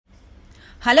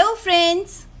Hello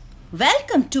friends,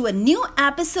 welcome to a new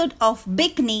episode of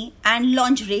Bikini and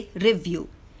Lingerie Review.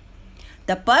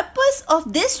 The purpose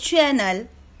of this channel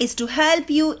is to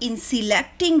help you in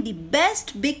selecting the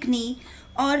best bikini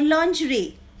or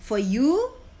lingerie for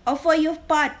you or for your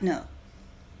partner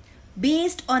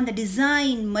based on the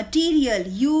design, material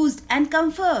used and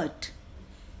comfort.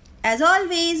 As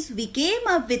always, we came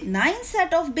up with 9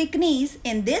 sets of bikinis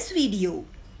in this video.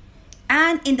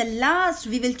 And in the last,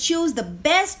 we will choose the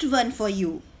best one for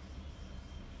you.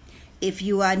 If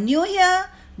you are new here,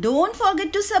 don't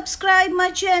forget to subscribe my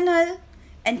channel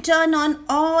and turn on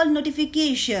all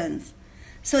notifications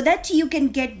so that you can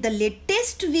get the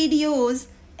latest videos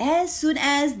as soon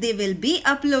as they will be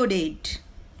uploaded.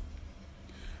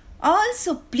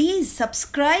 Also, please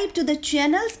subscribe to the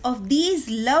channels of these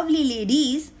lovely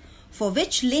ladies, for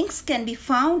which links can be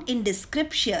found in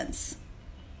descriptions.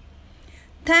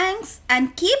 Thanks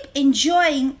and keep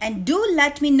enjoying, and do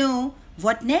let me know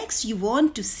what next you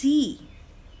want to see.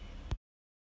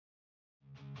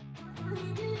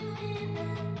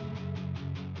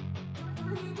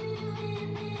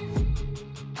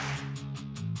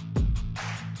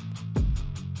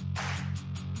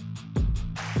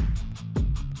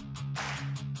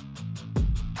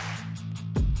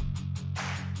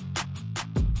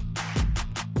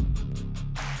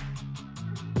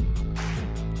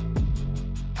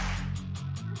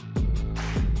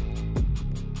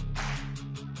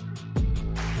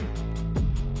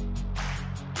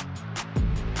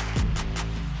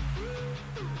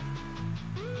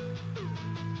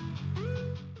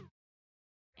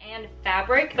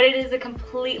 Fabric, but it is a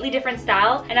completely different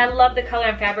style, and I love the color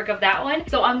and fabric of that one.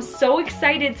 So I'm so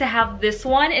excited to have this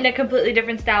one in a completely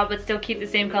different style but still keep the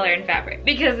same color and fabric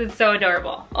because it's so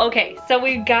adorable. Okay, so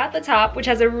we've got the top, which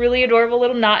has a really adorable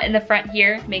little knot in the front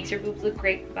here. Makes your boobs look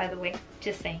great, by the way.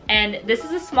 Just saying. And this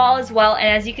is a small as well, and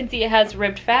as you can see, it has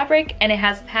ribbed fabric and it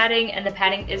has padding, and the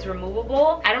padding is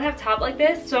removable. I don't have top like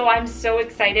this, so I'm so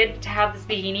excited to have this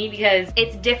bikini because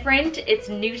it's different, it's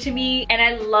new to me, and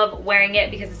I love wearing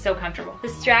it because it's so comfortable. The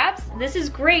straps, this is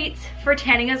great for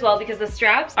tanning as well because the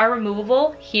straps are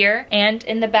removable here and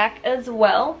in the back as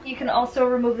well. You can also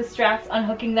remove the straps,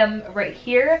 unhooking them right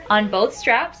here on both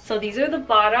straps. So these are the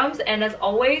bottoms, and as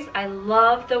always, I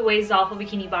love the way Zolfo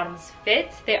bikini bottoms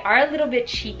fit. They are a little bit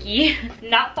cheeky,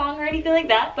 not thong or anything like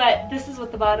that, but this is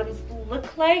what the bottoms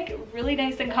look like. Really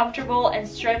nice and comfortable and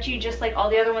stretchy, just like all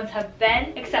the other ones have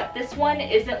been, except this one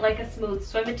isn't like a smooth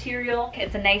swim material.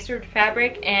 It's a nicer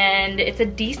fabric and it's a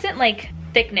decent like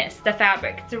thickness, the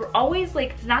fabric. It's always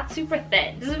like, it's not super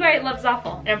thin. This is why I love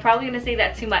Zolfo, and I'm probably gonna say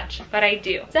that too much, but I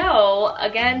do. So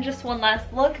again, just one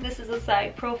last look. This is a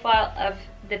side profile of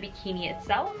the bikini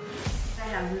itself. I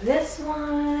have this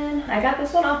one. I got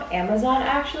this one off Amazon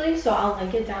actually, so I'll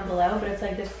link it down below, but it's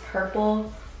like this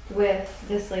purple with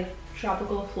this like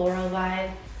tropical floral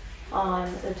vibe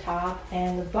on the top,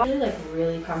 and the bottom is like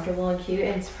really comfortable and cute,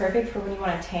 and it's perfect for when you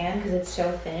want to tan because it's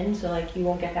so thin, so like you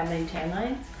won't get that many tan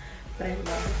lines, but I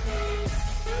love it.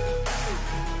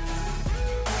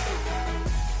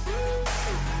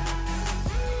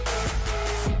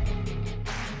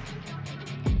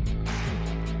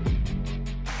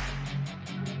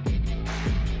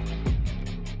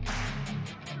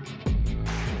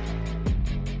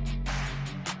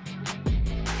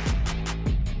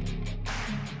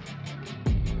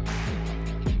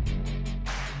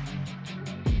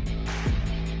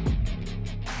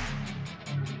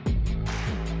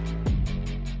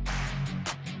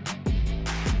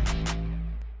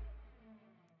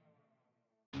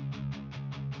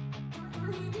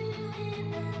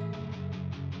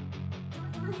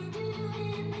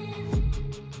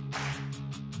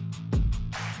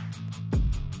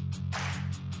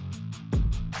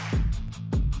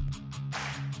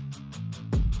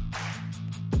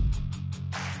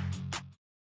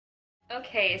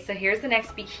 Okay, so here's the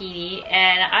next bikini,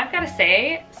 and I've got to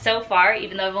say, so far,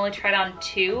 even though I've only tried on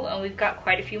 2 and we've got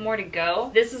quite a few more to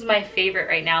go, this is my favorite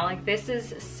right now. Like, this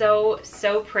is so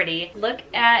pretty. Look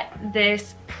at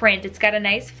this print. It's got a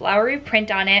nice flowery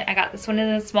print on it. I got this one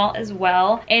in the small as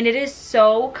well, and it is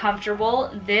so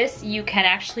comfortable. This, you can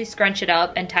actually scrunch it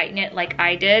up and tighten it like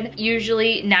I did.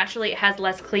 Usually, naturally, it has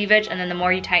less cleavage, and then the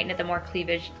more you tighten it, the more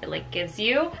cleavage it like gives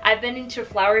you. I've been into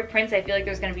flowery prints. I feel like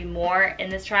there's gonna be more in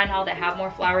this try on haul that have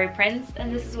more flowery prints,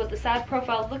 and this is what the side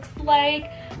profile looks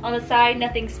like. On the side,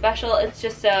 nothing special. It's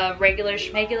just a regular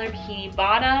bikini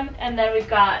bottom, and then we've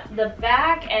got the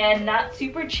back, and not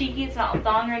super cheeky. It's not a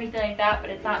thong or anything like that, but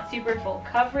it's not not super full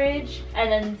coverage. And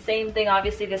then same thing,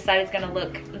 obviously this side is gonna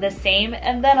look the same.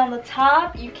 And then on the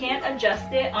top, you can't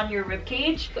adjust it on your rib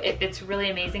cage. It fits really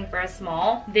amazing for a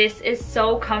small. This is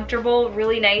so comfortable,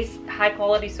 really nice, high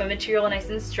quality swim material, nice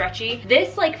and stretchy.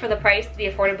 This, like, for the price, the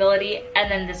affordability,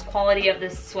 and then this quality of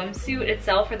this swimsuit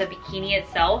itself, or the bikini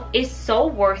itself, is so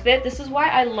worth it. This is why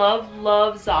I love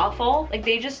Zaful. Like,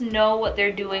 they just know what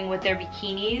they're doing with their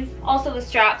bikinis. Also, the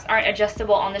straps aren't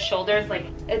adjustable on the shoulders. Like,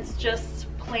 it's just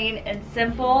plain and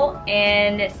simple,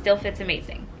 and it still fits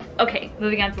amazing. Okay,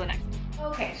 moving on to the next.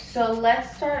 Okay, so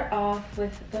let's start off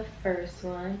with the first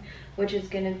one, which is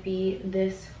gonna be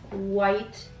this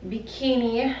white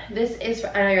bikini. This is,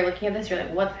 I know you're looking at this, you're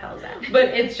like, what the hell is that? But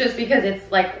it's just because it's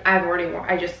like,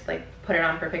 I just like put it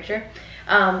on for a picture.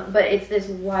 But it's this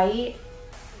white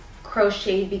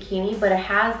crocheted bikini, but it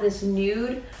has this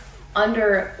nude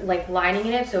under like lining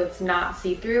in it, so it's not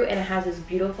see-through, and it has this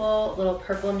beautiful little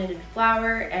purple knitted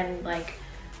flower and like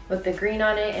with the green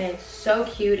on it, and it's so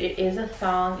cute. It is a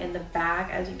thong in the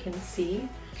back, as you can see,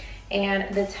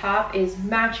 and the top is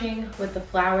matching with the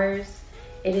flowers.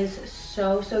 It is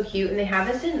so cute, and they have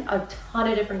this in a ton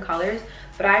of different colors,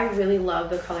 but I really love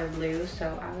the color blue,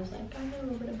 so I was like, I got a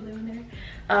little bit of blue in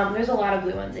there. There's a lot of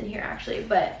blue ones in here actually,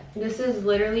 but this is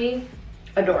literally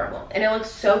adorable, and it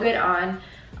looks so good on.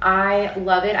 I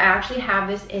love it. I actually have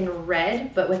this in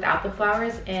red, but without the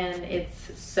flowers, and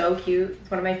it's so cute. It's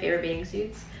one of my favorite bathing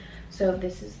suits. So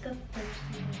this is the first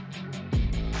one.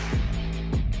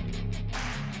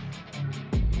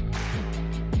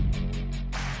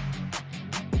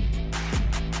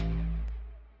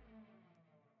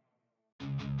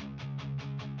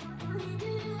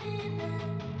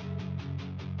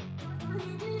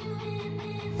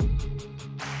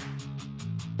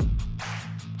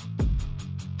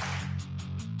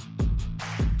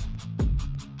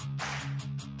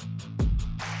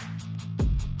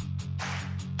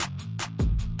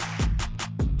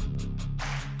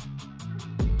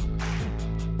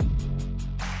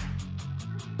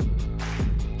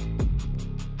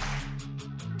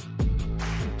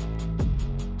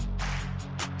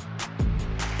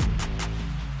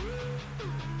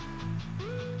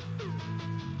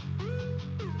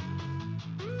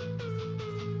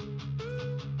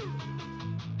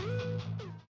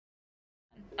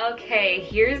 Okay,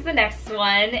 here's the next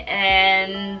one,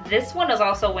 and this one is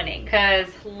also winning because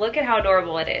look at how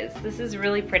adorable it is. This is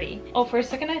really pretty. Oh, for a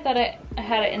second I thought I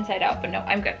had it inside out, but no,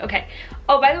 I'm good. Okay.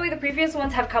 Oh, by the way, the previous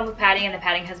ones have come with padding, and the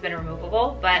padding has been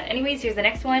removable. But anyways, here's the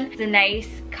next one. It's a nice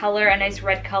color, a nice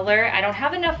red color. I don't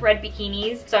have enough red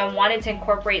bikinis, so I wanted to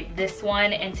incorporate this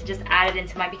one and to just add it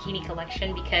into my bikini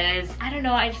collection because, I don't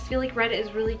know, I just feel like red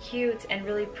is really cute and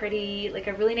really pretty, like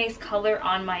a really nice color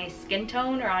on my skin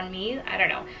tone or on me. I don't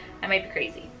know. I might be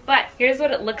crazy. But here's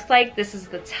what it looks like. This is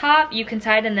the top. You can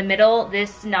tie it in the middle.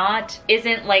 This knot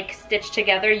isn't like stitched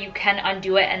together. You can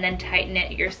undo it and then tighten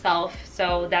it yourself.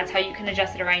 So that's how you can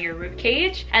adjust it around your rib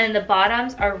cage. And then the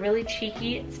bottoms are really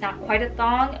cheeky. It's not quite a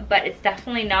thong, but it's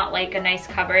definitely not like a nice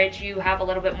coverage. You have a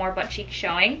little bit more butt cheek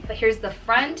showing. But here's the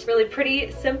front, really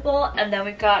pretty, simple. And then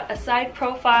we've got a side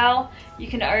profile. You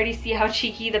can already see how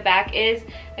cheeky the back is.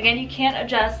 Again, you can't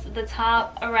adjust the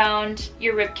top around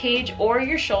your rib cage or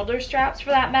your shoulder straps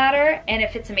for that matter, and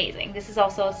it fits amazing. This is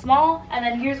also a small. And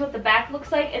then here's what the back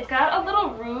looks like. It's got a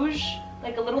little rouge,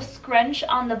 like a little scrunch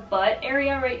on the butt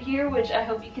area right here, which I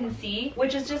hope you can see,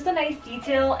 which is just a nice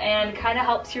detail and kind of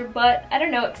helps your butt, I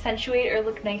don't know, accentuate or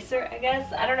look nicer, I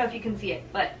guess. I don't know if you can see it,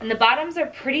 but and the bottoms are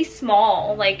pretty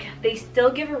small. Like, they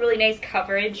still give a really nice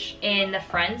coverage in the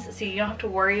front, so you don't have to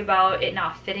worry about it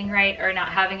not fitting right or not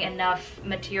having enough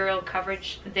material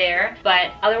coverage there.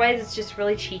 But otherwise, it's just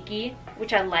really cheeky,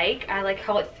 which I like. I like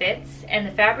how it fits, and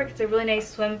the fabric, it's a really nice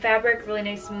swim fabric, really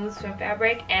nice smooth swim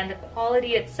fabric, and the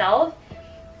quality itself,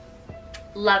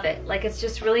 love it. Like, it's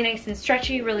just really nice and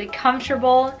stretchy, really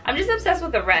comfortable. I'm just obsessed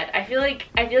with the red. I feel like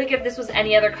if this was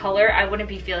any other color, I wouldn't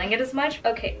be feeling it as much.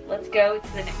 Okay, let's go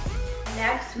to the next.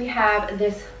 Next, we have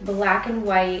this black and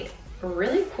white,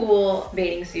 really cool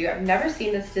bathing suit. I've never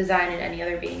seen this design in any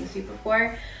other bathing suit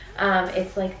before.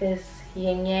 It's like this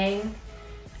yin yang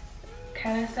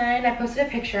kind of sign. I posted a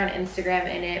picture on Instagram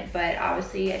in it, but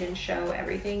obviously I didn't show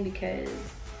everything because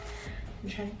I'm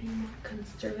trying to be more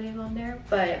conservative on there.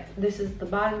 But this is the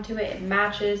bottom to it. It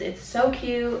matches. It's so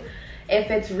cute. It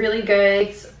fits really good.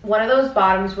 It's one of those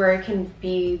bottoms where it can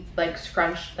be like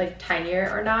scrunched, like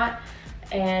tinier or not,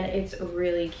 and it's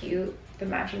really cute. The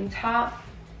matching top.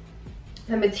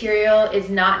 The material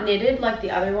is not knitted like the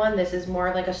other one. This is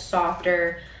more like a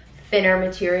softer, thinner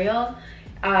material.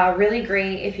 Really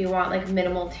great if you want like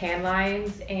minimal tan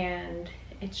lines, and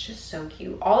it's just so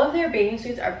cute. All of their bathing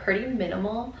suits are pretty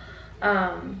minimal,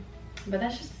 but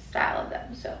that's just the style of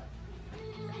them.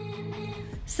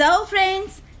 So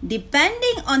friends,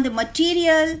 depending on the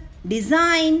material,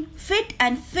 design, fit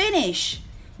and finish,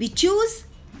 we choose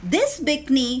this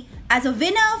bikini as a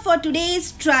winner for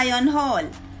today's try on haul.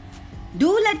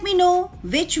 Do let me know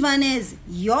which one is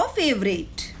your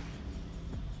favorite.